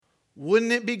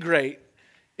Wouldn't it be great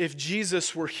if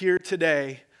Jesus were here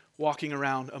today walking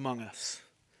around among us?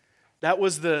 That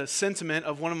was the sentiment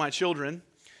of one of my children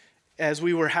as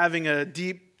we were having a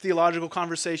deep theological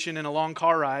conversation in a long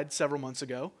car ride several months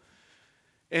ago.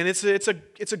 And it's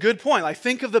a good point. Like,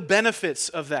 think of the benefits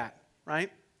of that,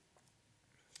 right?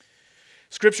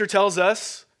 Scripture tells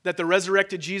us that the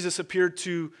resurrected Jesus appeared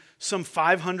to some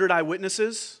 500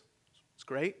 eyewitnesses. It's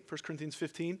great, 1 Corinthians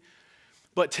 15.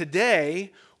 But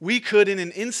today, we could in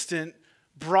an instant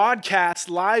broadcast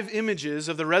live images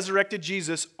of the resurrected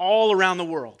Jesus all around the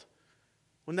world.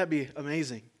 Wouldn't that be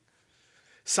amazing?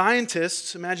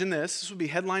 Scientists, imagine this would be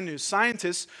headline news.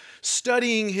 Scientists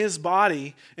studying his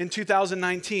body in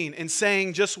 2019 and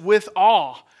saying just with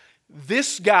awe,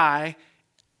 this guy,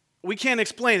 we can't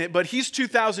explain it, but he's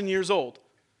 2,000 years old.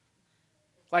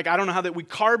 Like, I don't know how that we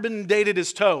carbon dated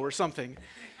his toe or something.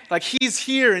 Like, he's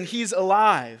here and he's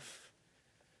alive.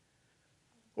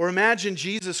 Or imagine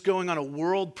Jesus going on a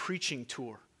world preaching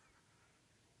tour,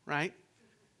 right?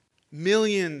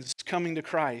 Millions coming to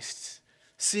Christ,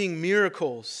 seeing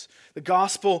miracles, the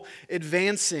gospel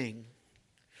advancing.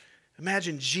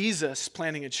 Imagine Jesus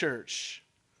planting a church.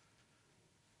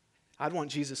 I'd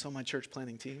want Jesus on my church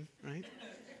planting team, right?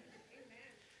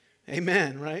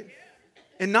 Amen, right?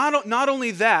 And not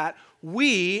only that,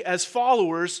 we as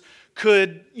followers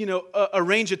could,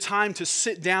 arrange a time to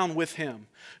sit down with him.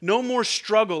 No more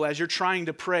struggle as you're trying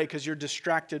to pray because you're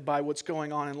distracted by what's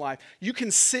going on in life. You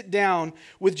can sit down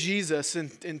with Jesus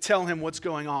and tell him what's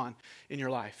going on in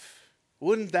your life.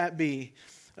 Wouldn't that be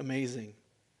amazing?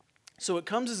 So it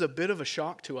comes as a bit of a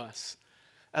shock to us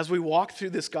as we walk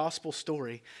through this gospel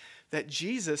story that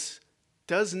Jesus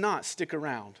does not stick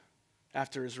around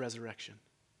after his resurrection.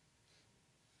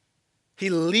 He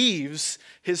leaves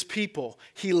his people.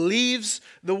 He leaves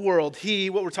the world.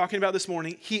 What we're talking about this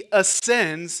morning, he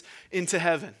ascends into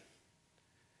heaven.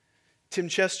 Tim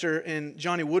Chester and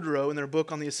Johnny Woodrow, in their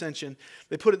book on the ascension,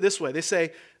 they put it this way. They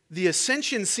say, the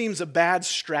ascension seems a bad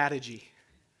strategy.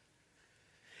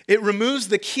 It removes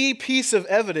the key piece of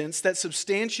evidence that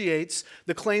substantiates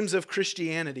the claims of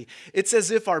Christianity. It's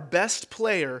as if our best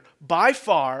player, by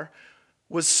far,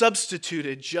 was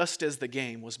substituted just as the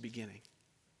game was beginning.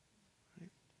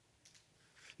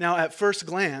 Now, at first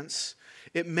glance,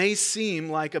 it may seem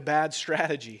like a bad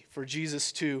strategy for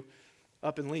Jesus to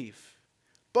up and leave.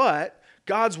 But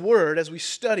God's word, as we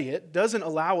study it, doesn't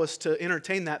allow us to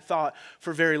entertain that thought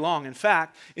for very long. In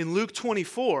fact, in Luke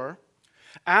 24,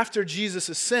 after Jesus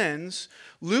ascends,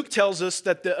 Luke tells us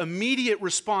that the immediate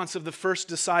response of the first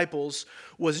disciples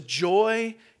was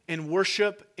joy and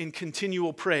worship and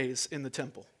continual praise in the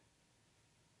temple.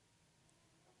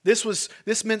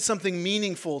 This meant something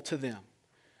meaningful to them.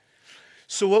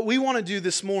 So what we want to do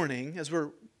this morning, as we're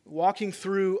walking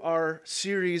through our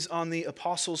series on the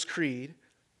Apostles' Creed,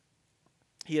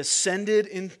 he ascended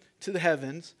into the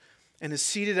heavens and is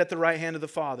seated at the right hand of the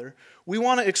Father. We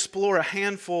want to explore a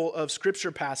handful of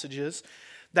scripture passages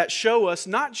that show us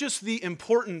not just the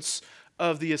importance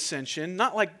of the ascension,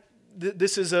 not like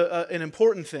this is an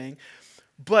important thing,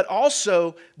 but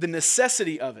also the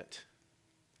necessity of it.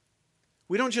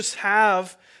 We don't just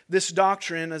have this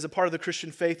doctrine as a part of the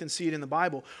Christian faith and see it in the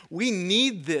Bible. We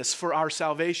need this for our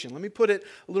salvation. Let me put it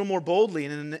a little more boldly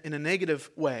and in a negative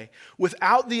way.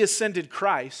 Without the ascended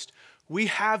Christ, we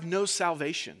have no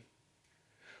salvation.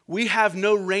 We have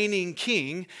no reigning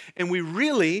king, and we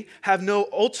really have no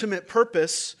ultimate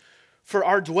purpose for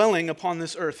our dwelling upon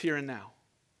this earth here and now.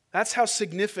 That's how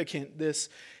significant this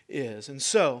is. And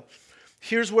so,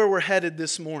 here's where we're headed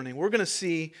this morning. We're going to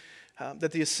see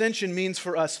that the ascension means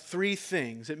for us three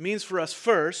things. It means for us,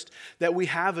 first, that we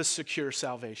have a secure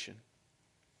salvation.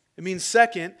 It means,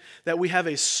 second, that we have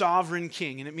a sovereign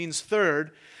king. And it means,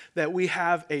 third, that we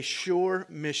have a sure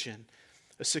mission.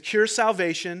 A secure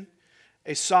salvation,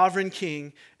 a sovereign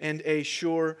king, and a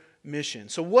sure mission.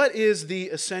 So what is the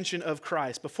ascension of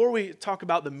Christ? Before we talk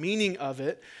about the meaning of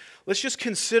it, let's just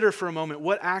consider for a moment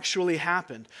what actually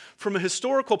happened. From a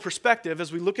historical perspective,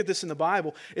 as we look at this in the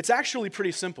Bible, it's actually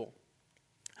pretty simple.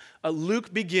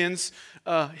 Luke begins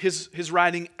his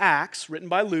writing Acts, written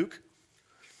by Luke,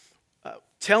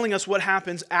 telling us what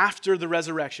happens after the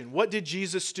resurrection. What did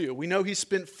Jesus do? We know he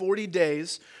spent 40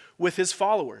 days with his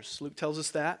followers. Luke tells us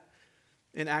that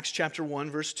in Acts chapter 1,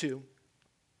 verse 2.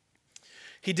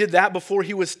 He did that before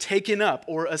he was taken up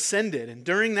or ascended. And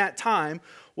during that time,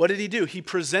 what did he do? He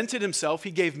presented himself.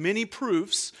 He gave many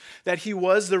proofs that he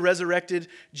was the resurrected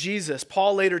Jesus.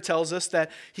 Paul later tells us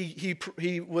that he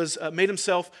was made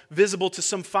himself visible to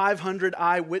some 500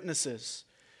 eyewitnesses.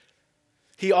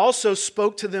 He also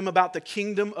spoke to them about the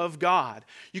kingdom of God.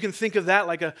 You can think of that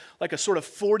like a sort of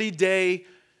 40-day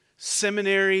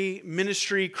seminary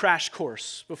ministry crash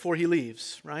course before he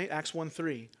leaves, right? Acts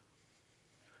 1:3.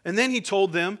 And then he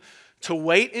told them to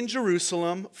wait in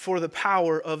Jerusalem for the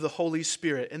power of the Holy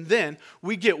Spirit. And then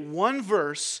we get one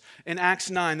verse in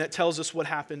Acts 9 that tells us what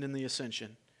happened in the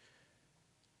ascension.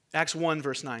 Acts 1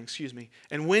 verse 9, excuse me.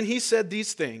 And when he said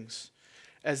these things,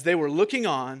 as they were looking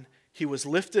on, he was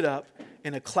lifted up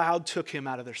and a cloud took him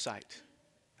out of their sight.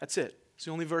 That's it. It's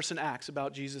the only verse in Acts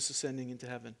about Jesus ascending into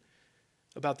heaven,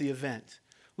 about the event.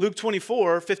 Luke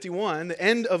 24:51, the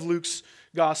end of Luke's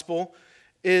gospel,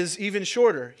 is even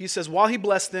shorter. He says, while he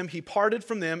blessed them, he parted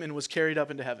from them and was carried up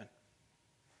into heaven.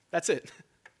 That's it.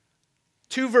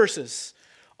 2 verses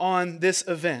on this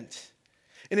event.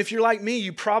 And if you're like me,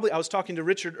 I was talking to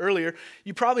Richard earlier,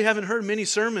 you probably haven't heard many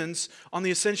sermons on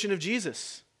the ascension of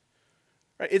Jesus.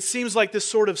 Right? It seems like this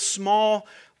sort of small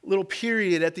little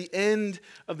period at the end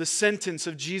of the sentence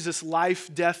of Jesus'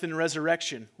 life, death, and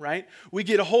resurrection, right? We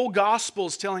get whole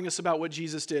gospels telling us about what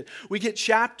Jesus did. We get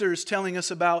chapters telling us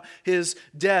about his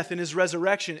death and his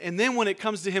resurrection. And then when it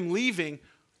comes to him leaving,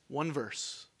 1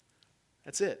 verse.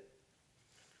 That's it.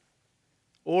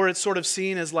 Or it's sort of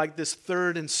seen as like this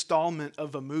third installment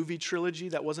of a movie trilogy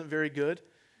that wasn't very good.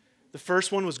 The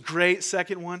first one was great,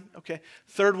 second one, okay.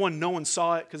 Third one, no one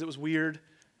saw it because it was weird,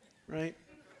 right?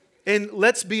 And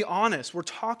let's be honest, we're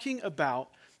talking about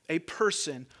a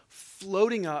person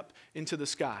floating up into the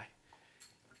sky.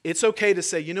 It's okay to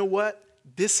say, you know what?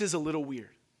 This is a little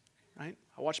weird, right?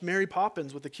 I watched Mary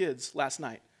Poppins with the kids last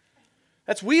night.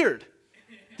 That's weird.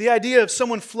 The idea of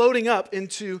someone floating up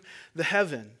into the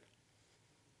heaven.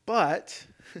 But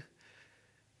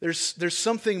there's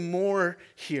something more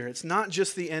here. It's not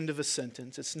just the end of a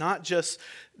sentence. It's not just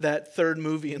that third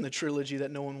movie in the trilogy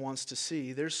that no one wants to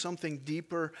see. There's something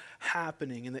deeper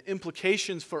happening. And the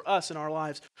implications for us in our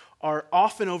lives are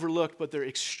often overlooked, but they're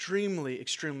extremely,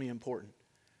 extremely important.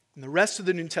 And the rest of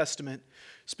the New Testament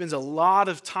spends a lot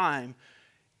of time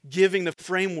giving the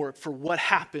framework for what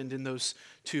happened in those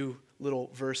 2 little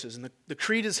verses. And the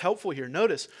creed is helpful here.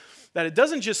 Notice that it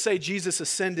doesn't just say Jesus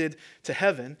ascended to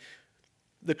heaven.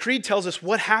 The creed tells us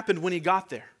what happened when he got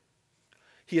there.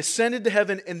 He ascended to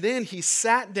heaven and then he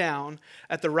sat down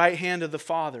at the right hand of the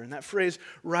Father. And that phrase,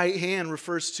 right hand,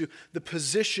 refers to the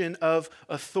position of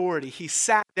authority. He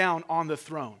sat down on the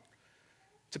throne.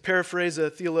 To paraphrase a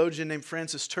theologian named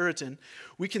Francis Turretin,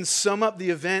 we can sum up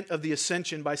the event of the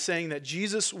ascension by saying that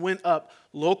Jesus went up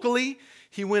locally,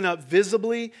 he went up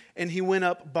visibly, and he went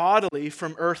up bodily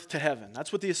from earth to heaven.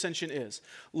 That's what the ascension is.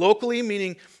 Locally,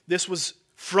 meaning this was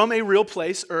from a real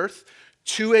place, earth,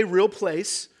 to a real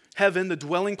place, heaven, the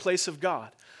dwelling place of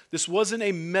God. This wasn't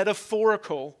a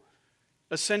metaphorical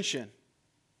ascension.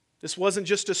 This wasn't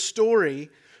just a story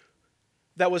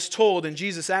that was told and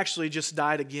Jesus actually just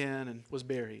died again and was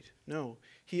buried. No,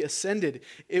 he ascended.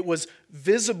 It was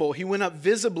visible. He went up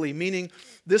visibly, meaning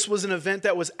this was an event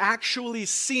that was actually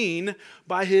seen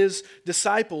by his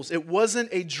disciples. It wasn't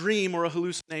a dream or a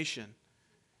hallucination.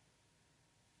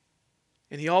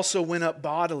 And he also went up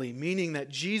bodily, meaning that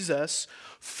Jesus,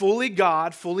 fully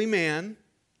God, fully man,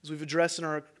 as we've addressed in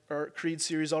our Creed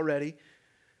series already,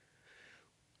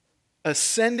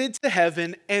 ascended to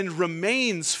heaven and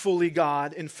remains fully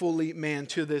God and fully man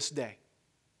to this day.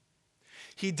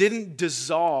 He didn't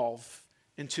dissolve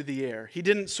into the air. He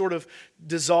didn't sort of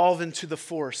dissolve into the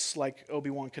Force like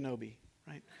Obi-Wan Kenobi,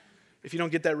 right? If you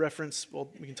don't get that reference, well,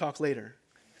 we can talk later.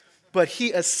 But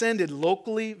he ascended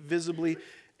locally, visibly,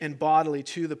 and bodily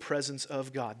to the presence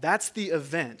of God. That's the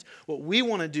event. What we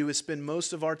want to do is spend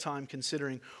most of our time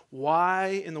considering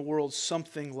why in the world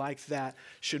something like that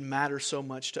should matter so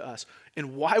much to us.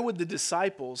 And why would the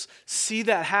disciples see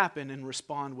that happen and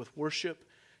respond with worship,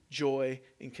 joy,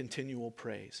 and continual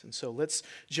praise? And so let's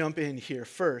jump in here.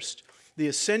 First, the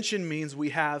ascension means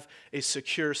we have a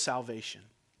secure salvation.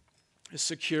 A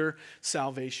secure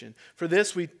salvation. For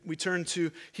this, we turn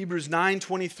to Hebrews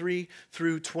 9:23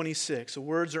 through 26. The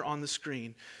words are on the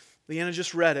screen. Leanna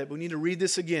just read it, but we need to read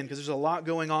this again because there's a lot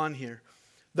going on here.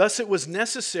 Thus it was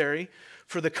necessary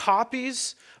for the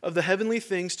copies of the heavenly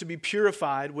things to be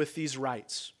purified with these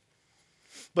rites,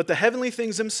 but the heavenly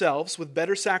things themselves with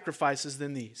better sacrifices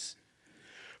than these.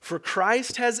 For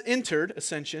Christ has entered,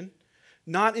 ascension,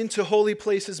 not into holy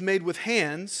places made with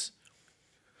hands,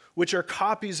 which are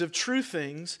copies of true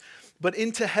things, but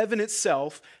into heaven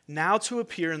itself, now to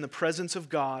appear in the presence of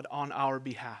God on our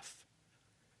behalf.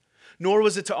 Nor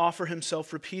was it to offer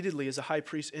himself repeatedly as a high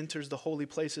priest enters the holy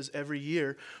places every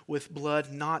year with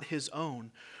blood not his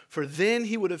own. For then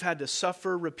he would have had to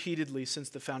suffer repeatedly since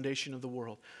the foundation of the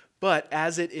world. But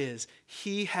as it is,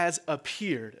 he has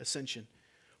appeared, ascension,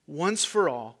 once for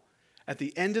all, at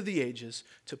the end of the ages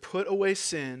to put away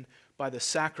sin by the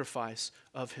sacrifice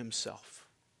of himself.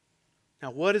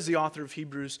 Now, what is the author of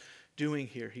Hebrews doing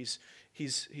here?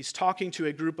 He's talking to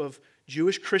a group of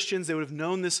Jewish Christians. They would have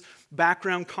known this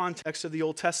background context of the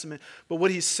Old Testament. But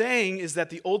what he's saying is that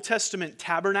the Old Testament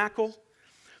tabernacle,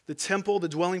 the temple, the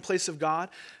dwelling place of God,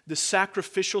 the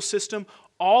sacrificial system,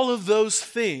 all of those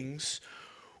things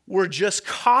were just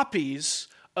copies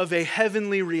of a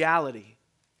heavenly reality.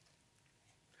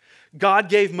 God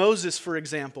gave Moses, for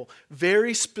example,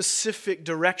 very specific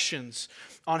directions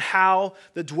on how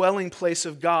the dwelling place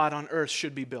of God on earth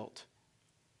should be built.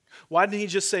 Why didn't he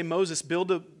just say, Moses,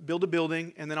 build a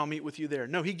building and then I'll meet with you there?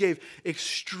 No, he gave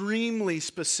extremely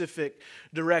specific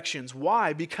directions.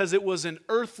 Why? Because it was an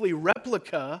earthly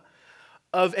replica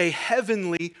of a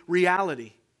heavenly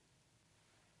reality.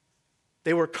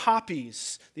 They were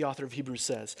copies, the author of Hebrews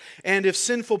says. And if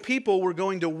sinful people were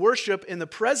going to worship in the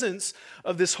presence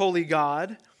of this holy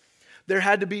God, there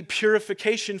had to be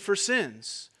purification for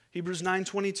sins. Hebrews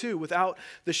 9:22, without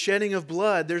the shedding of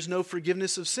blood, there's no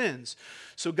forgiveness of sins.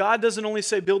 So God doesn't only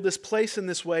say build this place in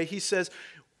this way, he says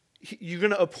you're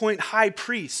going to appoint high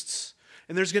priests,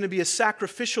 and there's going to be a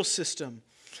sacrificial system,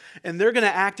 and they're going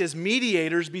to act as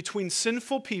mediators between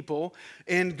sinful people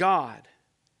and God.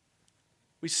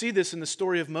 We see this in the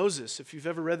story of Moses. If you've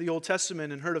ever read the Old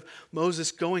Testament and heard of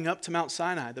Moses going up to Mount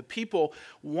Sinai, the people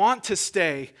want to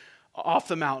stay off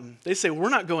the mountain. They say, we're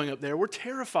not going up there. We're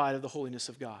terrified of the holiness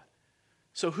of God.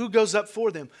 So who goes up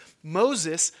for them?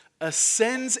 Moses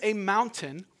ascends a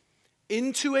mountain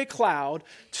into a cloud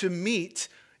to meet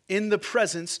in the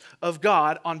presence of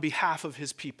God on behalf of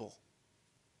his people.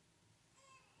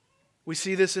 We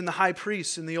see this in the high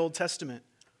priests in the Old Testament.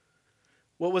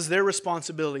 What was their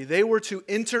responsibility? They were to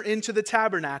enter into the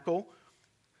tabernacle,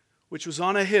 which was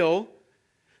on a hill.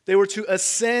 They were to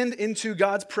ascend into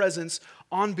God's presence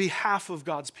on behalf of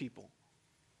God's people.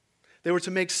 They were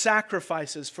to make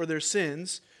sacrifices for their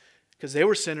sins, because they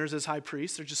were sinners as high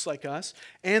priests, they're just like us,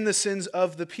 and the sins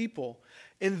of the people.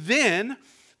 And then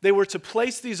they were to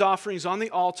place these offerings on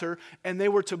the altar, and they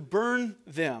were to burn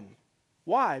them.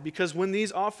 Why? Because when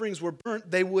these offerings were burnt,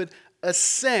 they would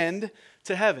ascend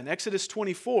to heaven. Exodus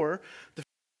 24,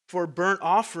 for burnt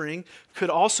offering, could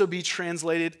also be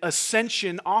translated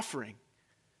ascension offering.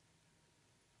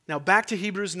 Now back to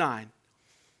Hebrews 9.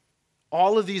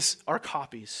 All of these are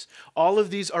copies. All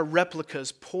of these are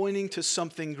replicas pointing to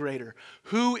something greater.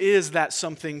 Who is that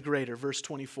something greater? Verse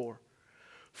 24.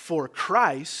 For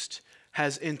Christ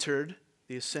has entered,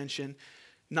 the ascension,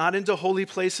 not into holy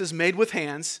places made with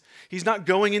hands. He's not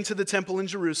going into the temple in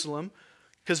Jerusalem,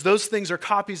 because those things are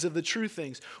copies of the true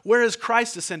things. Where has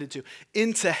Christ ascended to?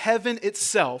 Into heaven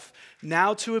itself,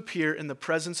 now to appear in the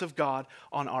presence of God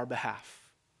on our behalf.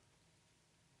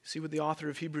 See what the author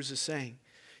of Hebrews is saying?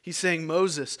 He's saying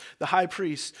Moses, the high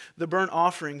priest, the burnt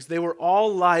offerings, they were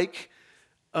all like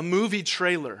a movie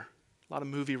trailer. A lot of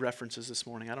movie references this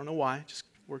morning. I don't know why, just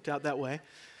worked out that way.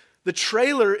 The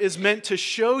trailer is meant to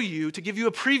show you, to give you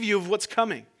a preview of what's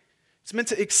coming. It's meant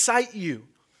to excite you.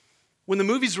 When the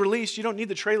movie's released, you don't need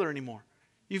the trailer anymore.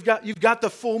 You've got the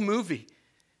full movie.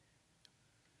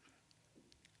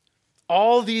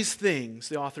 All these things,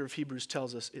 the author of Hebrews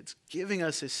tells us, it's giving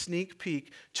us a sneak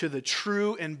peek to the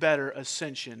true and better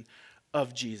ascension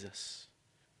of Jesus.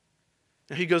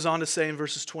 Now he goes on to say in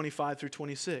verses 25 through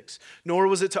 26, nor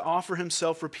was it to offer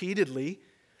himself repeatedly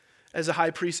as a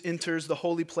high priest enters the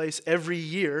holy place every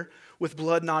year with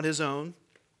blood not his own,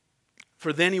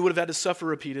 for then he would have had to suffer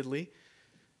repeatedly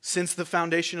since the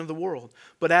foundation of the world.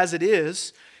 But as it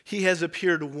is, he has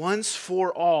appeared once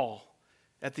for all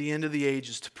at the end of the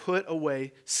ages to put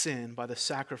away sin by the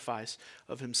sacrifice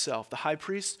of himself. The high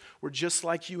priests were just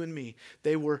like you and me.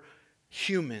 They were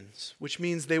humans, which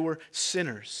means they were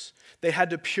sinners. They had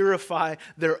to purify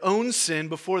their own sin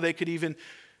before they could even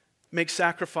make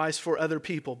sacrifice for other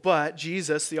people. But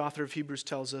Jesus, the author of Hebrews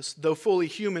tells us, though fully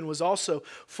human, was also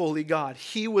fully God.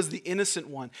 He was the innocent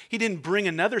one. He didn't bring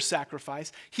another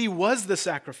sacrifice. He was the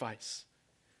sacrifice.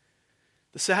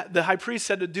 The high priest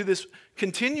had to do this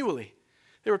continually.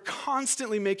 They were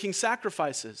constantly making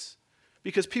sacrifices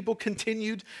because people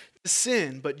continued to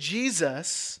sin. But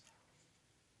Jesus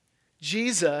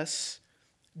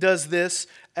does this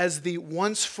as the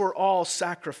once-for-all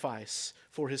sacrifice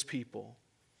for his people.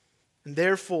 And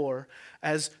therefore,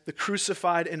 as the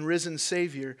crucified and risen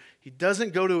Savior, he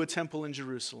doesn't go to a temple in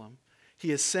Jerusalem.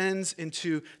 He ascends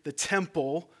into the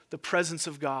temple, the presence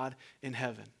of God in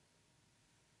heaven.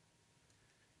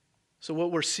 So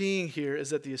what we're seeing here is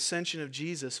that the ascension of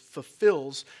Jesus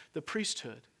fulfills the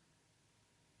priesthood.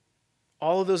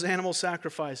 All of those animal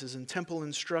sacrifices and temple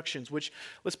instructions, which,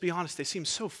 let's be honest, they seem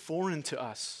so foreign to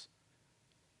us,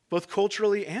 both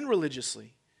culturally and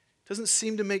religiously. It doesn't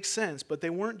seem to make sense, but they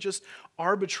weren't just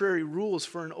arbitrary rules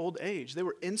for an old age. They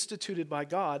were instituted by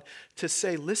God to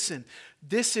say, listen,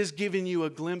 this is giving you a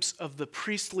glimpse of the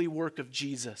priestly work of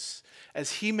Jesus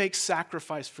as he makes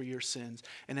sacrifice for your sins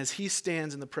and as he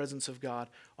stands in the presence of God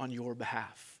on your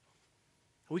behalf.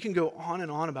 We can go on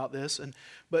and on about this,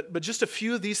 but just a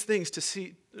few of these things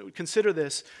to consider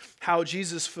this, how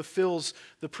Jesus fulfills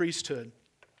the priesthood.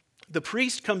 The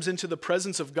priest comes into the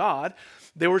presence of God.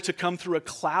 They were to come through a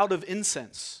cloud of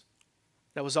incense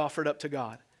that was offered up to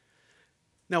God.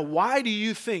 Now, why do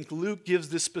you think Luke gives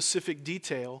this specific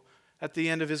detail at the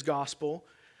end of his gospel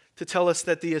to tell us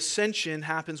that the ascension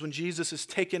happens when Jesus is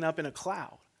taken up in a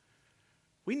cloud?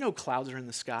 We know clouds are in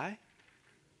the sky.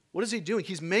 What is he doing?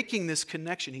 He's making this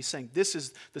connection. He's saying this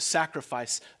is the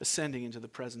sacrifice ascending into the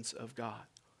presence of God.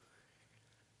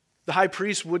 The high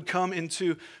priest would come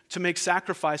to make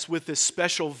sacrifice with this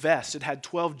special vest. It had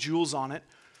 12 jewels on it.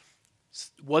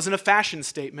 It wasn't a fashion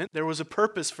statement. There was a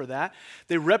purpose for that.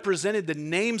 They represented the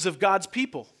names of God's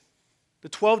people, the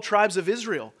 12 tribes of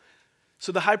Israel.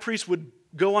 So the high priest would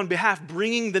go on behalf,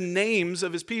 bringing the names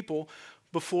of his people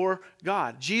before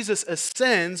God. Jesus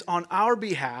ascends on our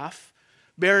behalf,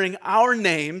 bearing our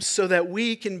names so that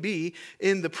we can be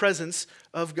in the presence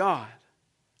of God.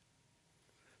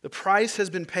 The price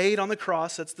has been paid on the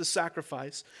cross, that's the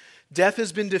sacrifice. Death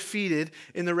has been defeated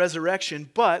in the resurrection.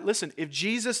 But listen, if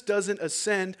Jesus doesn't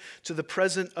ascend to the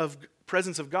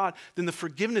presence of God, then the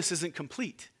forgiveness isn't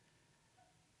complete.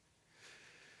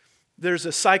 There's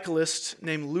a cyclist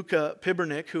named Luka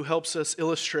Pibernik who helps us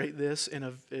illustrate this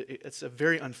it's a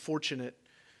very unfortunate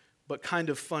but kind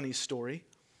of funny story.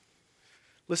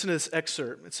 Listen to this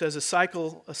excerpt. It says, a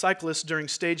cyclist during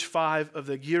stage 5 of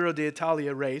the Giro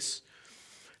d'Italia race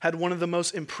had one of the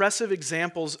most impressive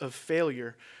examples of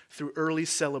failure through early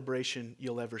celebration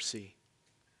you'll ever see.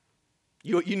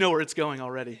 You know where it's going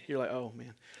already. You're like, oh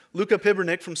man. Luka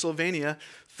Pibernik from Slovenia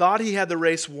thought he had the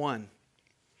race won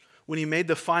when he made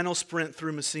the final sprint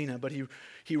through Messina, but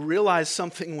he realized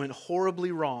something went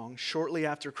horribly wrong shortly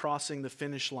after crossing the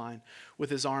finish line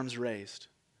with his arms raised.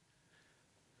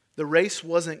 The race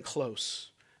wasn't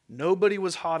close. Nobody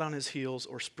was hot on his heels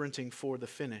or sprinting for the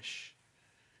finish.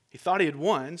 He thought he had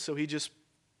won, so he just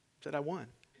said, I won.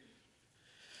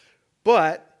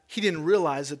 But he didn't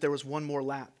realize that there was one more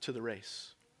lap to the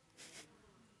race.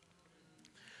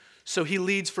 So he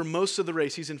leads for most of the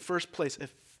race. He's in first place,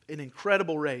 an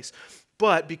incredible race.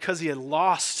 But because he had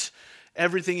lost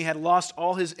everything, he had lost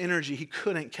all his energy, he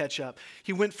couldn't catch up.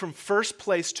 He went from first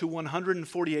place to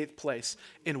 148th place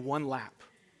in one lap.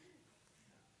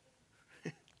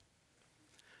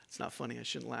 It's not funny, I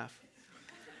shouldn't laugh.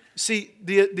 See,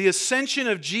 the ascension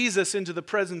of Jesus into the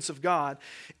presence of God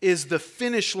is the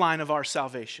finish line of our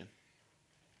salvation.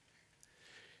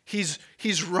 He's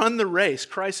run the race.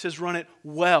 Christ has run it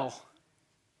well.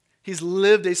 He's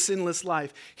lived a sinless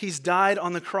life. He's died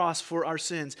on the cross for our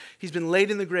sins. He's been laid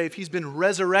in the grave. He's been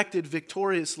resurrected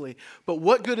victoriously. But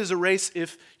what good is a race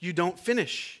if you don't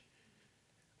finish?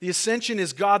 The ascension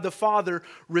is God the Father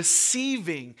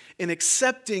receiving and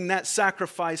accepting that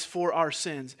sacrifice for our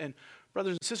sins. And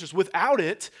brothers and sisters, without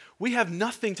it, we have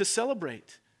nothing to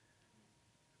celebrate.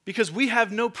 Because we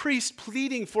have no priest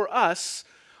pleading for us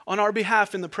on our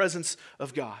behalf in the presence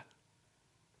of God.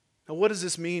 Now, what does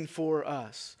this mean for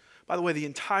us? By the way, the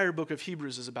entire book of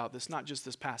Hebrews is about this, not just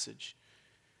this passage.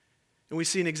 And we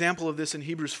see an example of this in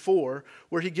Hebrews 4,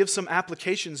 where he gives some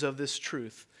applications of this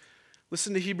truth.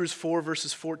 Listen to Hebrews 4,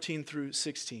 verses 14 through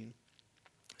 16.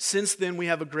 Since then we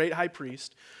have a great high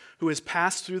priest who has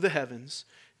passed through the heavens,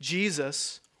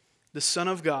 Jesus, the Son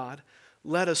of God.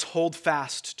 Let us hold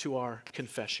fast to our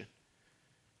confession.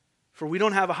 For we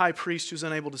don't have a high priest who's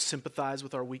unable to sympathize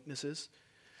with our weaknesses,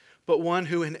 but one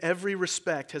who in every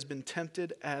respect has been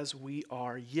tempted as we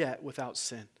are, yet without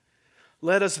sin.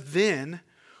 Let us then,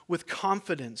 with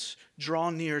confidence,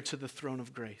 draw near to the throne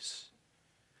of grace,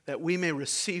 that we may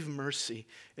receive mercy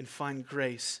and find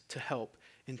grace to help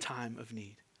in time of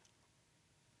need.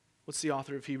 What's the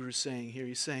author of Hebrews saying here?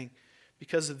 He's saying,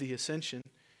 because of the ascension,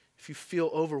 if you feel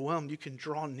overwhelmed, you can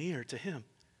draw near to him.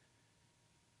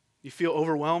 You feel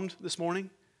overwhelmed this morning?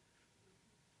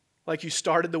 Like you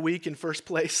started the week in first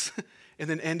place and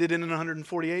then ended in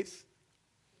 148th?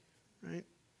 Right?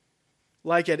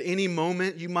 Like at any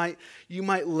moment you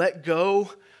might let go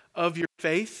of your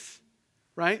faith,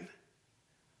 right?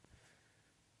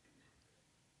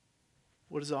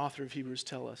 What does the author of Hebrews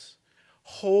tell us?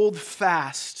 Hold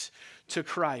fast to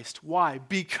Christ. Why?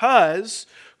 Because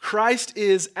Christ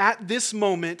is at this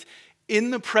moment in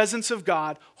the presence of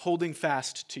God, holding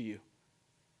fast to you.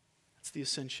 That's the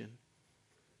ascension.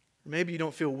 Maybe you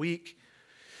don't feel weak.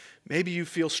 Maybe you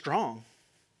feel strong.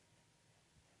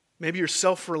 Maybe you're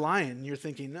self-reliant and you're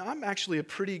thinking, no, I'm actually a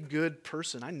pretty good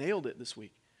person. I nailed it this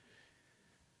week.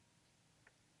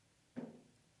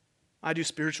 I do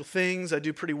spiritual things. I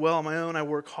do pretty well on my own. I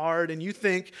work hard. And you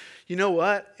think, you know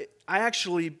what? I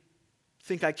actually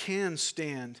think I can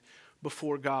stand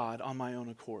before God on my own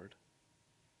accord.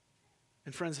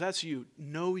 And friends, that's you.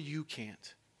 No, you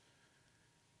can't.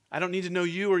 I don't need to know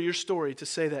you or your story to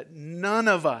say that none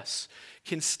of us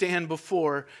can stand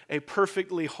before a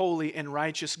perfectly holy and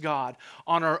righteous God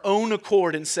on our own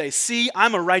accord and say, see,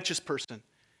 I'm a righteous person.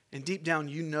 And deep down,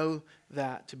 you know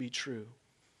that to be true.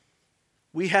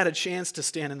 We had a chance to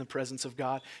stand in the presence of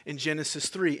God in Genesis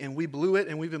 3, and we blew it,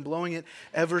 and we've been blowing it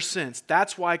ever since.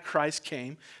 That's why Christ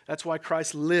came. That's why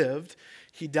Christ lived.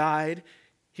 He died.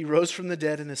 He rose from the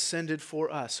dead and ascended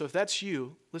for us. So if that's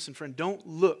you, listen, friend, don't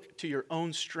look to your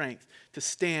own strength to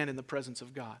stand in the presence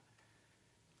of God.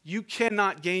 You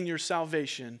cannot gain your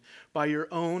salvation by your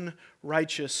own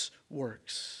righteous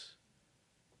works.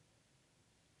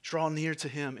 Draw near to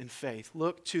him in faith.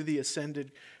 Look to the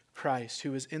ascended Christ,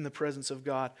 who is in the presence of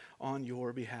God on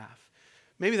your behalf.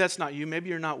 Maybe that's not you. Maybe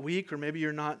you're not weak, or maybe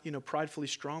you're not, pridefully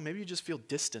strong. Maybe you just feel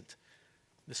distant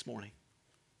this morning.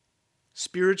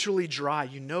 Spiritually dry.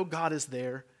 You know God is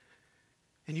there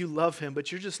and you love him, but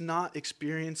you're just not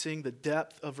experiencing the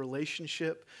depth of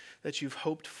relationship that you've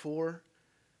hoped for.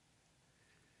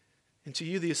 And to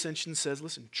you, the ascension says,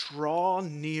 listen, draw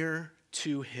near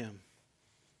to him.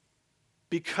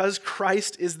 Because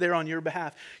Christ is there on your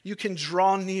behalf, you can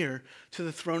draw near to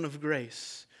the throne of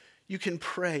grace. You can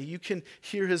pray. You can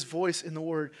hear his voice in the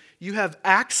word. You have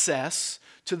access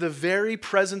to the very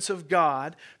presence of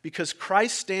God because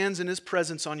Christ stands in his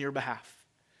presence on your behalf.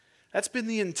 That's been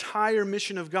the entire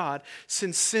mission of God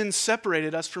since sin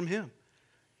separated us from him.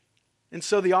 And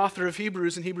so the author of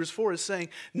Hebrews in Hebrews 4 is saying,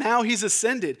 now he's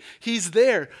ascended. He's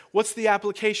there. What's the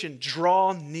application?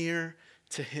 Draw near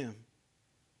to him.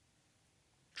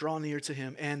 Draw near to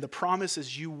him. And the promise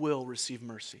is you will receive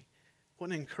mercy. What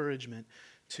an encouragement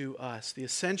to us. The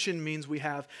ascension means we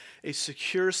have a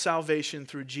secure salvation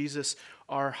through Jesus,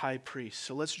 our high priest.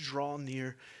 So let's draw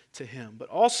near to him. But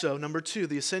also, number 2,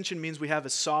 the ascension means we have a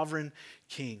sovereign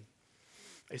king.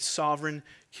 A sovereign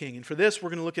king. And for this, we're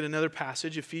going to look at another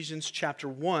passage, Ephesians chapter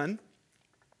 1,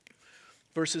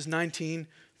 verses 19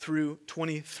 through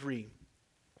 23.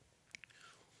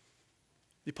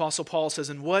 The Apostle Paul says,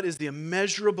 and what is the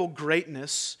immeasurable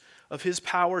greatness of his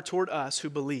power toward us who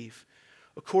believe,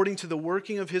 according to the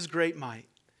working of his great might,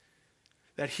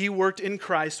 that he worked in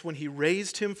Christ when he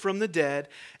raised him from the dead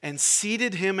and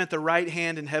seated him at the right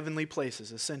hand in heavenly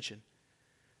places, ascension.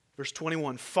 Verse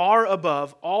 21, far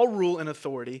above all rule and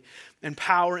authority and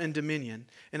power and dominion,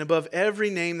 and above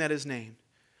every name that is named,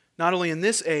 not only in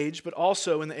this age, but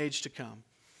also in the age to come.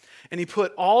 And he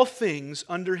put all things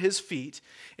under his feet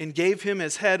and gave him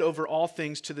as head over all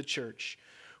things to the church,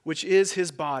 which is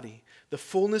his body, the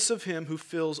fullness of him who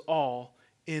fills all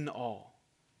in all.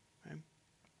 Okay?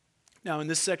 Now, in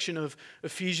this section of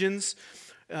Ephesians,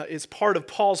 is part of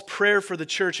Paul's prayer for the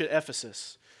church at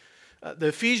Ephesus. The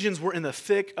Ephesians were in the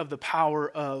thick of the power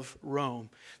of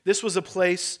Rome. This was a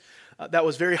place that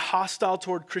was very hostile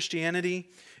toward Christianity.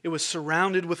 It was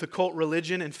surrounded with occult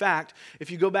religion. In fact,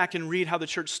 if you go back and read how the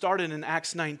church started in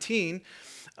Acts 19,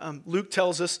 Luke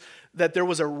tells us that there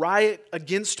was a riot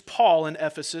against Paul in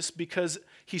Ephesus because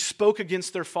he spoke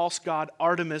against their false god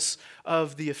Artemis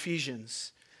of the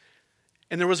Ephesians.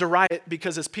 And there was a riot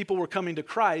because as people were coming to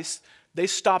Christ, they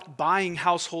stopped buying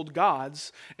household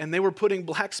gods and they were putting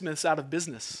blacksmiths out of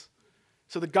business.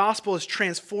 So the gospel is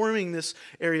transforming this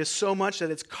area so much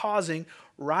that it's causing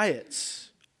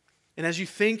riots. And as you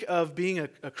think of being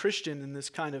a Christian in this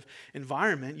kind of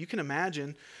environment, you can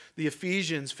imagine the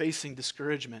Ephesians facing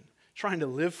discouragement, trying to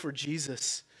live for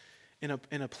Jesus in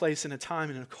a place, in a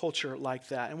time, in a culture like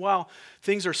that. And while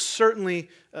things are certainly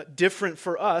different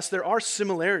for us, there are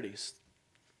similarities.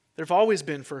 There have always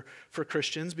been for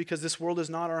Christians because this world is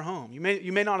not our home. You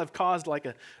may not have caused like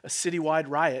a citywide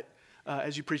riot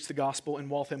as you preach the gospel in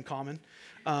Waltham Common.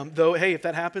 Though, hey, if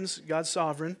that happens, God's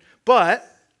sovereign. But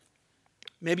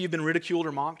maybe you've been ridiculed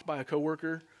or mocked by a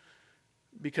coworker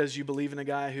because you believe in a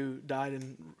guy who died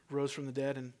and rose from the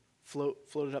dead and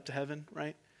floated up to heaven,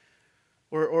 right?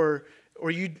 Or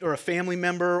a family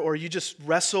member, or you just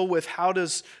wrestle with how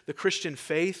does the Christian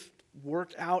faith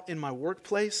work out in my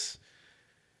workplace?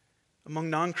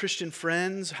 Among non-Christian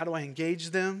friends, how do I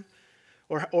engage them?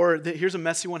 Here's a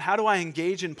messy one. How do I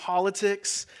engage in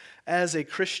politics as a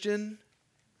Christian?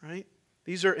 Right?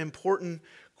 These are important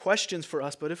questions for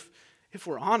us, but if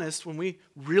we're honest, when we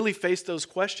really face those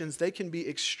questions, they can be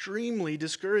extremely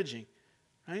discouraging,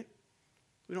 right?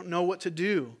 We don't know what to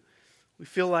do. We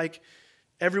feel like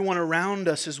everyone around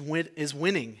us is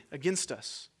winning against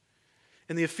us.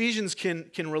 And the Ephesians can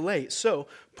relate. So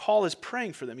Paul is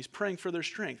praying for them. He's praying for their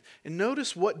strength. And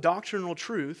notice what doctrinal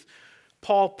truth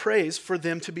Paul prays for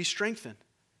them to be strengthened.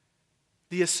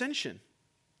 The ascension.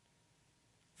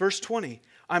 Verse 20,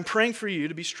 I'm praying for you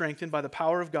to be strengthened by the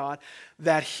power of God,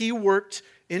 that he worked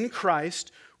in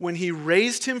Christ when he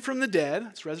raised him from the dead,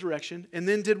 that's resurrection, and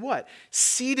then did what?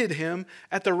 Seated him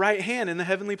at the right hand in the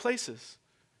heavenly places.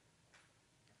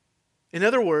 In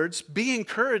other words, be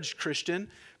encouraged, Christian,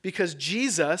 because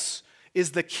Jesus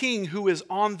is the king who is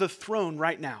on the throne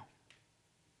right now.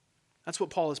 That's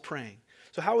what Paul is praying.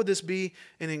 So how would this be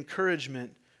an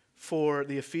encouragement for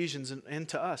the Ephesians and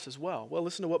to us as well? Well,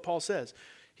 listen to what Paul says.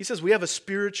 He says we have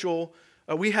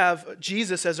we have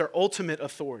Jesus as our ultimate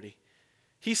authority.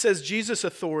 He says Jesus'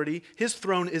 authority, his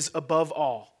throne is above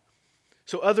all.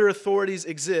 So other authorities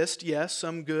exist, yes,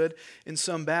 some good and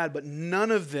some bad, but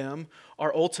none of them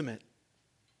are ultimate.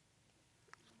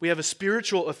 We have a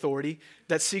spiritual authority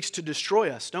that seeks to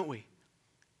destroy us, don't we?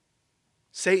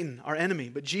 Satan, our enemy,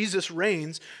 but Jesus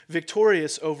reigns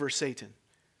victorious over Satan.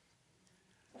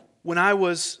 When I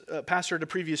was a pastor at a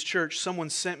previous church,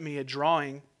 someone sent me a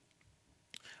drawing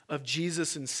of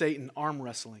Jesus and Satan arm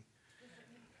wrestling.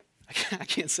 I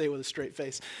can't say it with a straight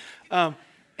face.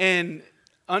 And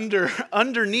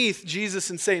underneath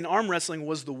Jesus and Satan arm wrestling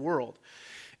was the world.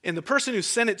 And the person who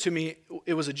sent it to me,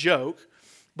 it was a joke,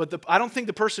 but I don't think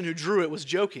the person who drew it was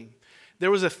joking.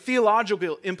 There was a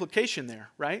theological implication there,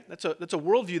 right? That's a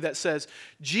worldview that says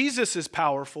Jesus is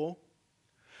powerful,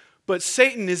 but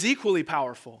Satan is equally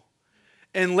powerful.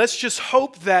 And let's just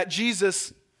hope that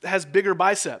Jesus has bigger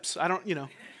biceps.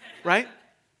 Right?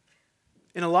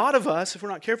 And a lot of us, if we're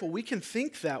not careful, we can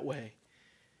think that way.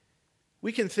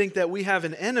 We can think that we have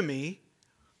an enemy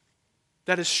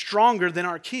that is stronger than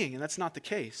our king, and that's not the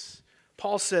case.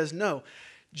 Paul says, no,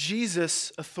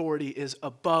 Jesus' authority is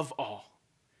above all.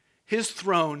 His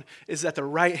throne is at the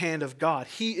right hand of God.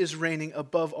 He is reigning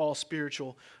above all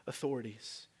spiritual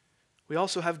authorities. We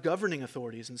also have governing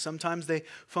authorities, and sometimes they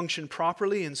function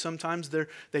properly, and sometimes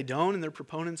they don't, and they're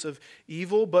proponents of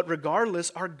evil. But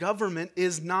regardless, our government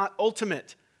is not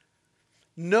ultimate.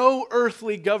 No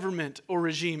earthly government or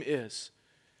regime is.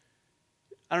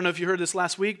 I don't know if you heard this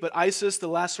last week, but ISIS, the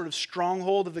last sort of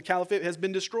stronghold of the caliphate, has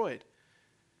been destroyed.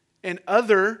 And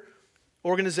other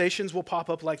organizations will pop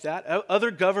up like that.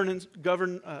 Other governments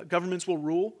will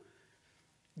rule.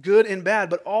 Good and bad,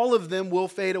 but all of them will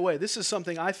fade away. This is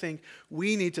something I think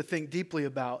we need to think deeply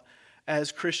about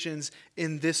as Christians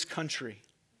in this country.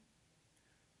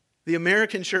 The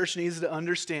American church needs to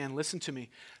understand, listen to me,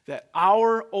 that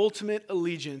our ultimate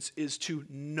allegiance is to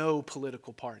no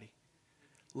political party.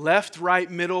 Left, right,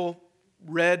 middle,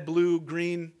 red, blue,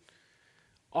 green.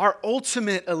 Our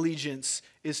ultimate allegiance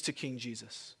is to King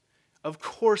Jesus. Of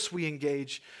course we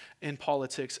engage in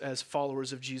politics as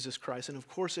followers of Jesus Christ, and of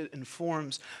course it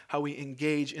informs how we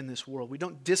engage in this world. We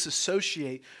don't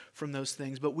disassociate from those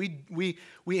things, but we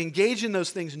engage in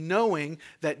those things knowing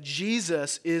that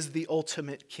Jesus is the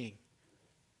ultimate king.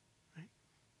 Right?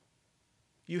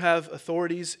 You have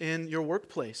authorities in your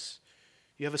workplace.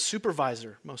 You have a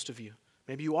supervisor, most of you.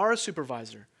 Maybe you are a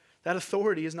supervisor. That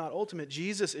authority is not ultimate.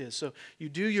 Jesus is. So you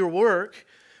do your work,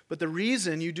 but the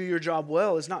reason you do your job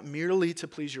well is not merely to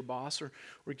please your boss or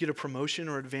get a promotion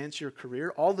or advance your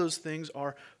career. All those things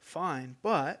are fine,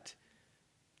 but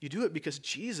you do it because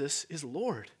Jesus is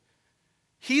Lord.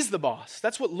 He's the boss.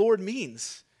 That's what Lord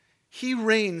means. He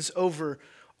reigns over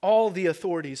all the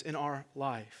authorities in our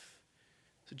life.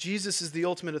 So Jesus is the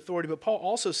ultimate authority, but Paul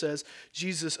also says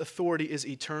Jesus' authority is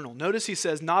eternal. Notice he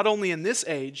says not only in this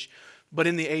age, but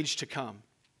in the age to come.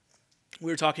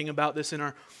 We were talking about this in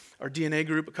our DNA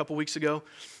group a couple weeks ago.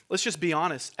 Let's just be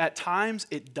honest. At times,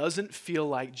 it doesn't feel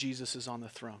like Jesus is on the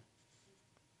throne,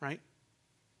 right?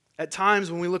 At times,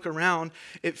 when we look around,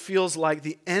 it feels like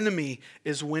the enemy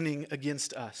is winning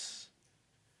against us.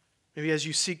 Maybe as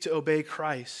you seek to obey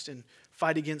Christ and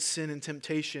fight against sin and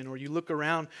temptation, or you look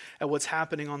around at what's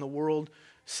happening on the world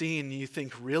scene and you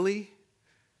think, really?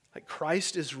 Like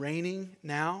Christ is reigning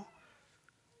now?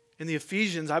 And the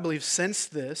Ephesians, I believe, sense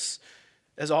this,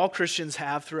 as all Christians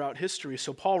have throughout history.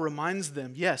 So Paul reminds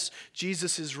them, yes,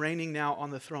 Jesus is reigning now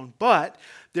on the throne, but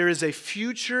there is a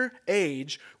future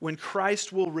age when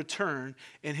Christ will return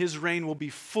and his reign will be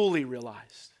fully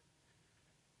realized.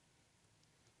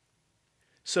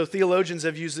 So theologians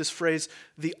have used this phrase,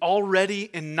 the already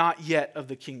and not yet of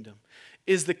the kingdom.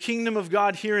 Is the kingdom of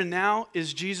God here and now?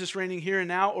 Is Jesus reigning here and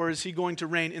now? Or is he going to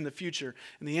reign in the future?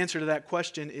 And the answer to that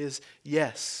question is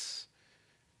yes.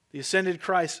 The ascended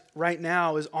Christ right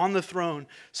now is on the throne,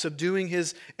 subduing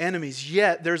his enemies.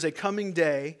 Yet there's a coming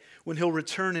day when he'll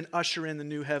return and usher in the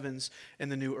new heavens and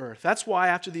the new earth. That's why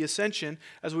after the ascension,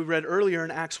 as we read earlier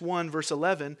in Acts 1, verse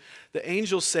 11, the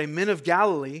angels say, "Men of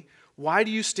Galilee, why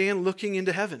do you stand looking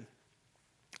into heaven?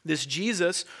 This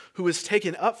Jesus who is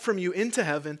taken up from you into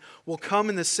heaven will come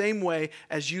in the same way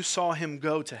as you saw him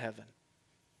go to heaven."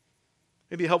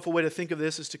 Maybe a helpful way to think of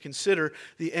this is to consider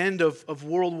the end of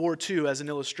World War II as an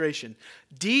illustration.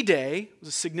 D-Day was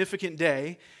a significant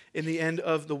day in the end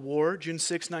of the war, June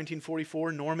 6,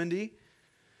 1944, Normandy.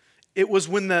 It was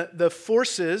when the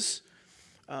forces,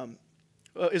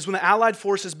 is when the Allied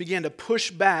forces began to push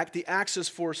back the Axis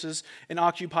forces in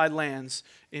occupied lands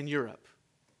in Europe.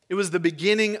 It was the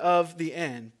beginning of the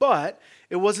end. But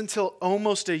it wasn't until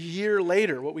almost a year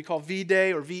later, what we call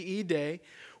V-Day or VE Day,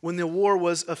 when the war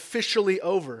was officially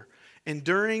over. And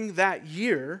during that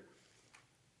year,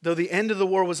 though the end of the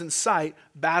war was in sight,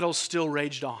 battles still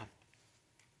raged on.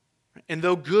 And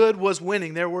though good was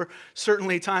winning, there were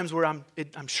certainly times where I'm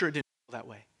sure it didn't feel that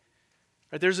way.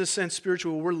 Right? There's a sense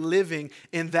spiritually we're living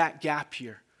in that gap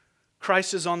here.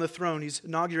 Christ is on the throne. He's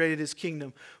inaugurated his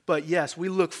kingdom. But yes, we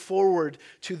look forward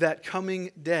to that coming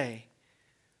day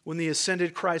when the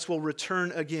ascended Christ will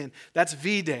return again. That's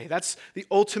V-Day. That's the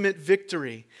ultimate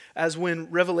victory. As when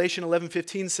Revelation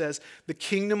 11:15 says, "The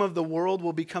kingdom of the world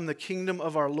will become the kingdom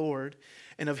of our Lord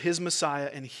and of his Messiah,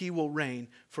 and he will reign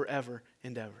forever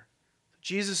and ever."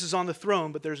 Jesus is on the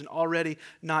throne, but there's an already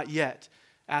not yet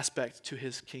aspect to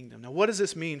his kingdom. Now, what does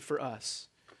this mean for us?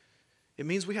 It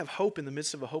means we have hope in the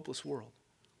midst of a hopeless world.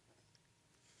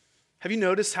 Have you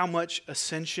noticed how much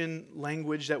ascension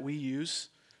language that we use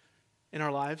in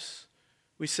our lives?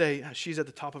 We say, she's at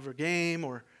the top of her game,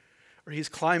 or he's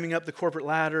climbing up the corporate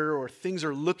ladder, or things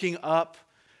are looking up.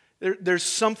 There's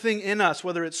something in us,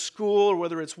 whether it's school, or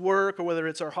whether it's work, or whether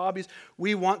it's our hobbies.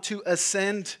 We want to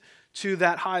ascend to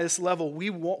that highest level.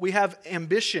 We have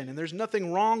ambition, and there's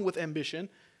nothing wrong with ambition.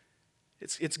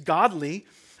 It's godly,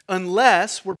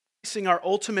 unless we're placing our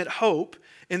ultimate hope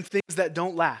in things that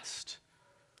don't last.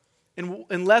 And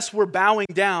unless we're bowing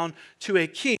down to a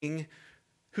king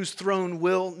whose throne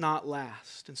will not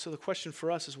last. And so the question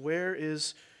for us is, where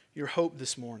is your hope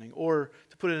this morning? Or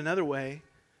to put it another way,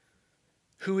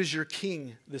 who is your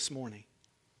king this morning?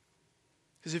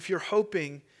 Because if you're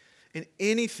hoping in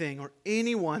anything or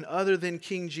anyone other than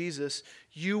King Jesus,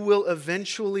 you will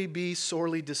eventually be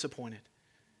sorely disappointed.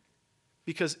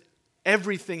 Because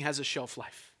everything has a shelf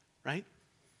life. Right?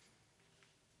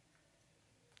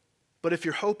 But if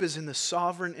your hope is in the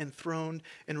sovereign, enthroned,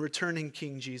 and returning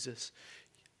King Jesus,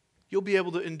 you'll be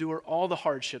able to endure all the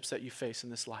hardships that you face in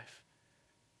this life.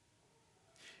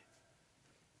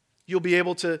 You'll be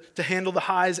able to handle the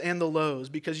highs and the lows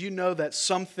because you know that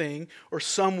something, or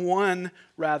someone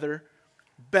rather,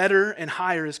 better and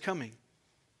higher is coming.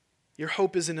 Your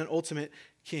hope is in an ultimate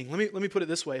King. Let me put it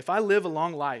this way. If I live a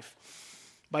long life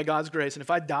by God's grace, and if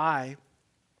I die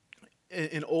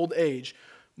in old age,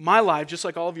 my life, just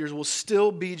like all of yours, will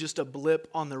still be just a blip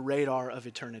on the radar of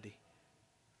eternity.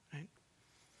 Right?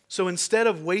 So instead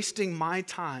of wasting my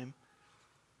time,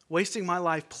 wasting my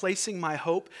life, placing my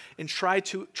hope and trying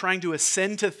to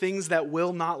ascend to things that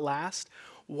will not last,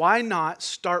 why not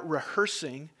start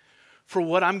rehearsing for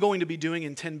what I'm going to be doing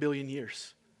in 10 billion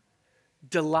years?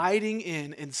 Delighting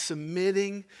in and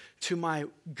submitting to my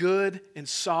good and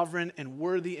sovereign and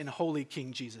worthy and holy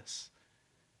King Jesus.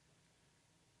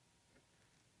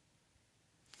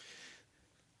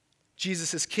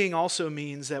 Jesus as King also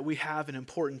means that we have an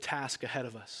important task ahead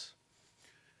of us.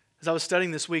 As I was studying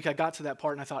this week, I got to that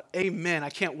part and I thought, amen, I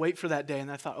can't wait for that day.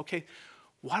 And I thought, okay,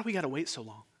 why do we got to wait so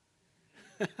long?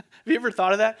 Have you ever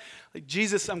thought of that? Like,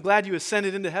 Jesus, I'm glad you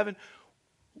ascended into heaven.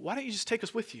 Why don't you just take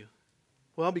us with you?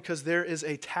 Well, because there is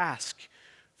a task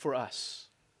for us.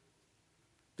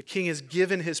 The King has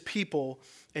given his people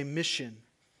a mission.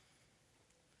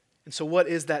 And so what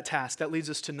is that task? That leads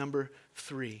us to number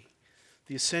 3.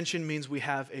 The ascension means we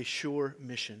have a sure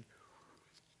mission.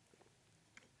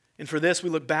 And for this, we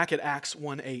look back at Acts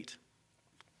 1:8.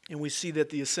 And we see that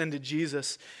the ascended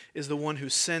Jesus is the one who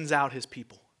sends out his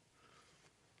people.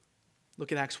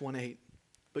 Look at Acts 1:8.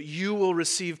 But you will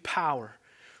receive power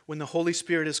when the Holy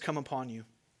Spirit has come upon you.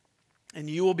 And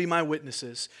you will be my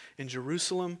witnesses in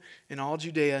Jerusalem, in all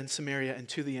Judea and Samaria, and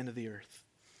to the end of the earth.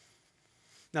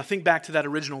 Now think back to that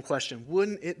original question.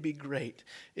 Wouldn't it be great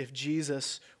if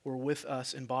Jesus were with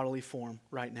us in bodily form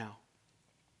right now?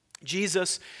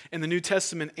 Jesus in the New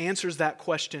Testament answers that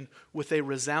question with a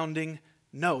resounding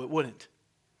No, it wouldn't.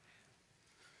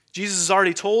 Jesus has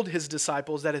already told his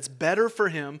disciples that it's better for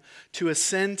him to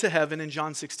ascend to heaven in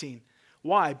John 16.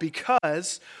 Why?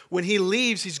 Because when he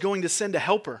leaves, he's going to send a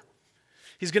helper.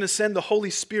 He's going to send the Holy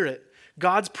Spirit,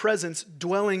 God's presence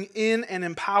dwelling in and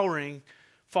empowering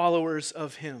followers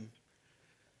of him.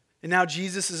 And now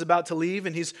Jesus is about to leave,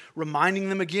 and he's reminding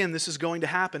them again this is going to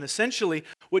happen. Essentially,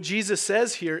 what Jesus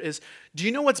says here is, do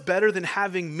you know what's better than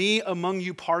having me among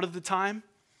you part of the time?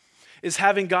 Is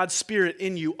having God's Spirit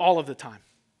in you all of the time.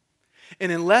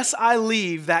 And unless I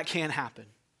leave, that can't happen.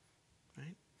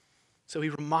 Right? So he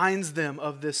reminds them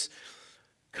of this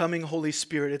coming Holy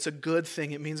Spirit. It's a good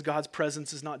thing. It means God's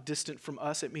presence is not distant from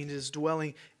us. It means it is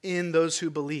dwelling in those who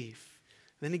believe.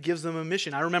 Then he gives them a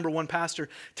mission. I remember one pastor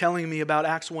telling me about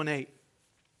Acts 1:8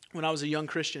 when I was a young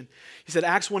Christian. He said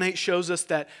Acts 1:8 shows us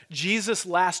that Jesus'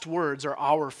 last words are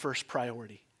our first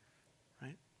priority.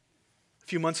 Right? A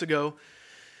few months ago,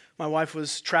 my wife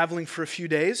was traveling for a few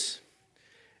days,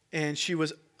 and she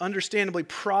was understandably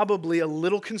probably a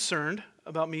little concerned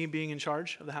about me being in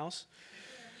charge of the house.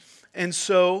 And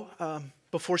so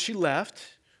before she left,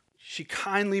 she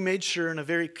kindly made sure in a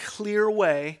very clear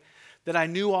way that I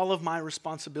knew all of my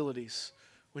responsibilities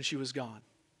when she was gone.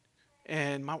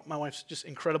 And my wife's just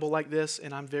incredible like this,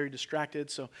 and I'm very distracted.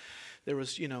 So there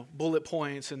was, bullet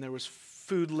points, and there was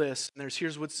food lists, and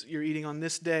here's what you're eating on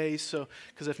this day. So,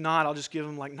 because if not, I'll just give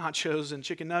them like nachos and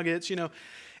chicken nuggets,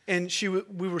 And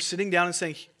we were sitting down and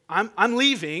saying, I'm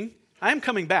leaving, I am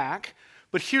coming back,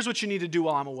 but here's what you need to do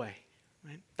while I'm away.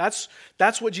 Right?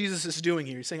 That's what Jesus is doing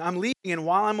here. He's saying, I'm leaving, and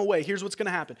while I'm away, here's what's going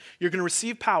to happen. You're going to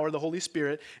receive power, the Holy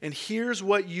Spirit, and here's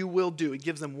what you will do. He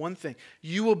gives them one thing.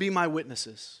 You will be my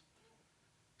witnesses.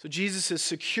 So Jesus has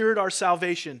secured our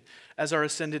salvation as our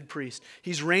ascended priest.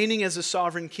 He's reigning as a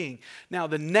sovereign king. Now,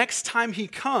 the next time he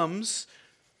comes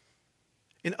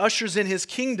and ushers in his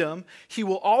kingdom, he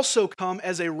will also come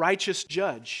as a righteous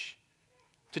judge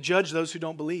to judge those who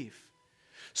don't believe.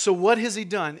 So what has he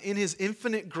done? In his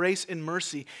infinite grace and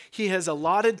mercy, he has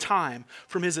allotted time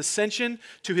from his ascension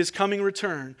to his coming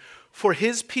return for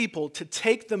his people to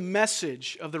take the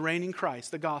message of the reigning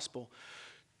Christ, the gospel,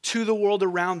 to the world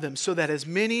around them so that as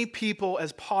many people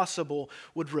as possible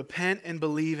would repent and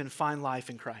believe and find life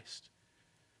in Christ.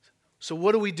 So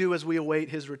what do we do as we await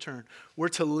his return? We're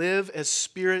to live as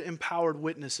Spirit-empowered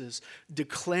witnesses,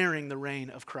 declaring the reign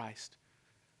of Christ.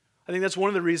 I think that's one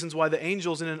of the reasons why the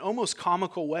angels, in an almost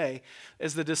comical way,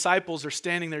 as the disciples are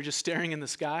standing there just staring in the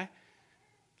sky,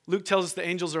 Luke tells us the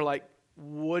angels are like,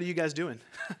 what are you guys doing?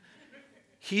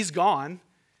 He's gone.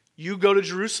 You go to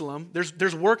Jerusalem.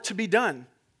 There's work to be done.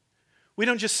 We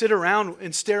don't just sit around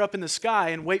and stare up in the sky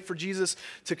and wait for Jesus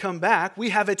to come back. We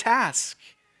have a task.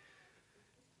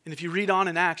 And if you read on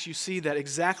in Acts, you see that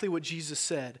exactly what Jesus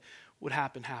said would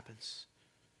happen happens.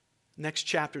 Next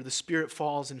chapter, the Spirit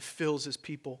falls and fills his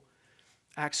people.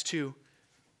 Acts 2,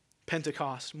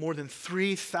 Pentecost, more than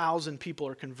 3,000 people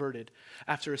are converted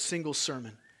after a single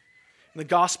sermon. And the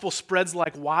gospel spreads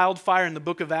like wildfire in the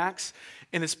book of Acts,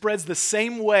 and it spreads the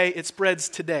same way it spreads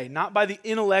today, not by the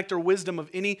intellect or wisdom of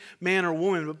any man or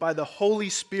woman, but by the Holy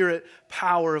Spirit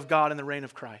power of God and the reign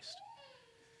of Christ.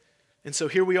 And so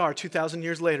here we are, 2,000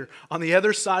 years later, on the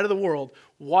other side of the world,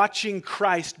 watching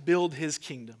Christ build his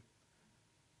kingdom.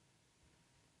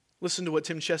 Listen to what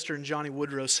Tim Chester and Johnny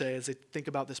Woodrow say as they think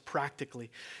about this practically.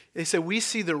 They say, we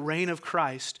see the reign of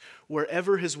Christ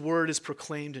wherever his word is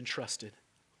proclaimed and trusted.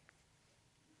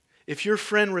 If your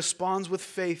friend responds with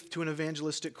faith to an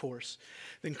evangelistic course,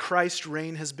 then Christ's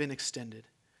reign has been extended.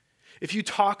 If you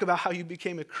talk about how you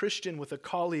became a Christian with a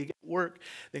colleague at work,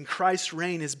 then Christ's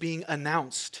reign is being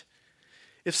announced.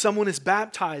 If someone is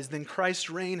baptized, then Christ's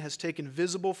reign has taken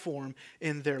visible form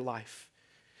in their life.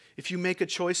 If you make a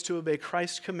choice to obey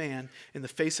Christ's command in the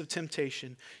face of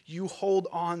temptation, you hold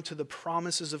on to the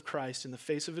promises of Christ in the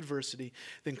face of adversity,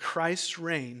 then Christ's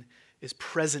reign is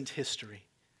present history.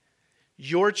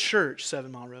 Your church,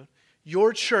 7 Mile Road,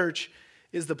 your church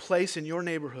is the place in your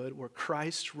neighborhood where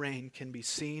Christ's reign can be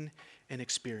seen and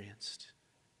experienced.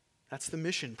 That's the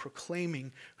mission,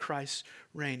 proclaiming Christ's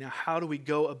reign. Now, how do we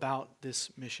go about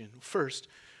this mission? First,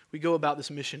 we go about this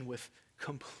mission with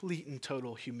complete and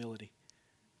total humility.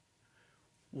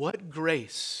 What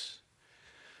grace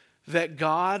that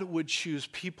God would choose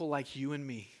people like you and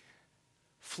me,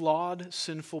 flawed,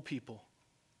 sinful people,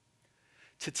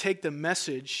 to take the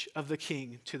message of the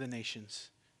King to the nations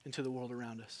and to the world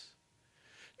around us.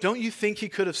 Don't you think he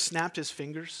could have snapped his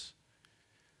fingers?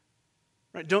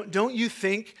 Right? Don't you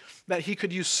think that he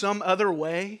could use some other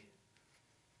way?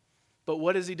 But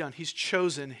what has he done? He's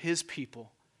chosen his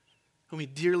people, whom he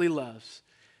dearly loves,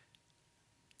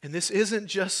 And this isn't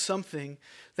just something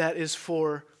that is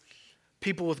for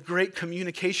people with great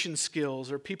communication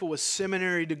skills or people with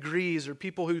seminary degrees or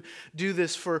people who do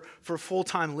this for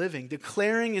full-time living.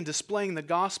 Declaring and displaying the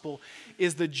gospel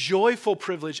is the joyful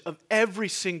privilege of every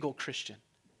single Christian.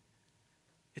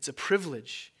 It's a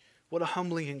privilege. What a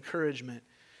humbling encouragement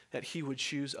that he would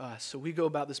choose us. So we go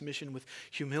about this mission with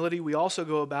humility. We also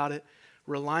go about it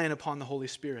relying upon the Holy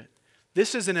Spirit.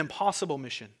 This is an impossible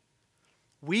mission.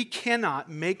 We cannot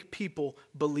make people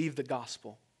believe the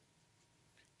gospel.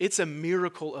 It's a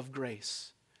miracle of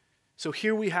grace. So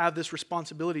here we have this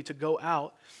responsibility to go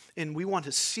out, and we want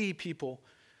to see people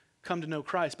come to know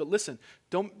Christ. But listen,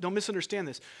 don't misunderstand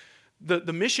this.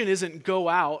 The mission isn't go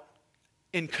out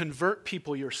and convert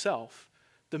people yourself.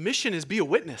 The mission is be a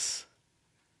witness.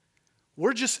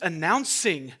 We're just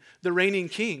announcing the reigning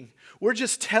king. We're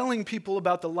just telling people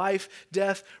about the life,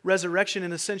 death, resurrection,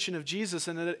 and ascension of Jesus,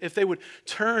 and that if they would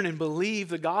turn and believe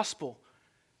the gospel,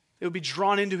 they would be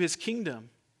drawn into his kingdom.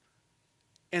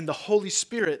 And the Holy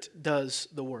Spirit does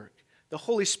the work. The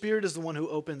Holy Spirit is the one who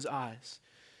opens eyes.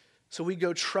 So we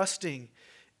go trusting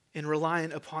and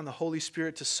relying upon the Holy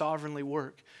Spirit to sovereignly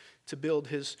work to build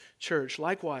his church.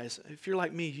 Likewise, if you're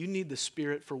like me, you need the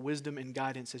Spirit for wisdom and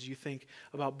guidance as you think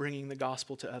about bringing the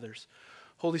gospel to others.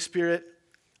 Holy Spirit,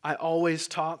 I always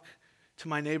talk to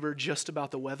my neighbor just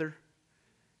about the weather,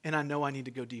 and I know I need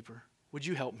to go deeper. Would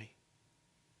you help me?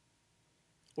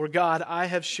 Or God, I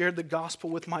have shared the gospel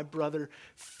with my brother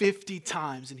 50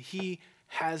 times and he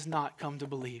has not come to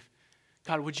believe.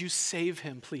 God, would you save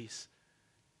him, please?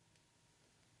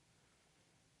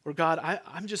 Or God,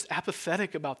 I'm just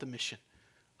apathetic about the mission.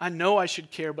 I know I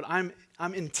should care, but I'm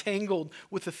entangled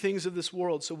with the things of this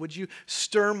world. So would you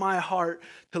stir my heart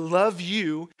to love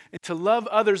you and to love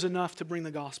others enough to bring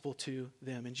the gospel to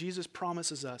them? And Jesus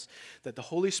promises us that the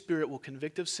Holy Spirit will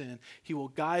convict of sin. He will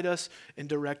guide us and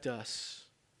direct us.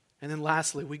 And then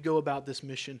lastly, we go about this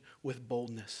mission with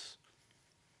boldness.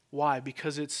 Why?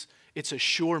 Because it's a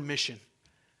sure mission.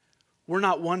 We're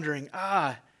not wondering,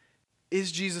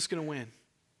 is Jesus going to win?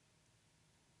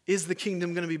 Is the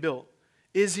kingdom going to be built?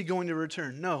 Is he going to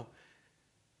return? No.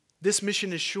 This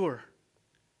mission is sure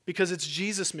because it's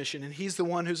Jesus' mission and he's the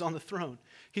one who's on the throne.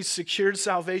 He's secured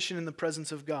salvation in the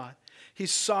presence of God.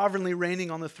 He's sovereignly reigning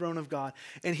on the throne of God.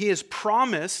 And he has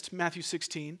promised, Matthew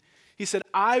 16, he said,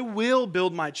 I will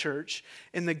build my church,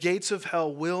 and the gates of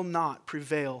hell will not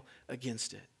prevail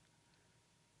against it.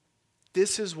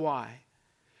 This is why,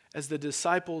 as the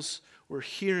disciples were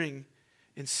hearing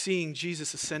and seeing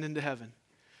Jesus ascend into heaven,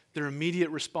 their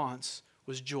immediate response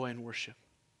was joy and worship.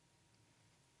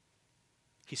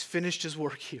 He's finished his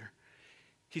work here.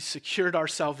 He's secured our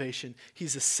salvation.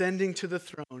 He's ascending to the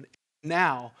throne.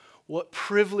 Now, what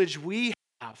privilege we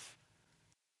have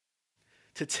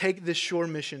to take this sure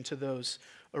mission to those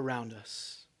around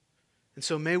us. And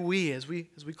so may we, as we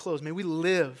close, may we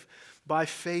live by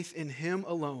faith in him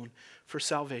alone for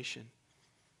salvation,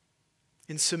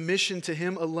 in submission to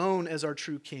him alone as our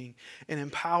true king, and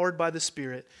empowered by the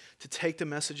Spirit to take the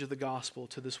message of the gospel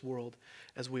to this world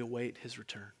as we await his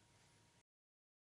return.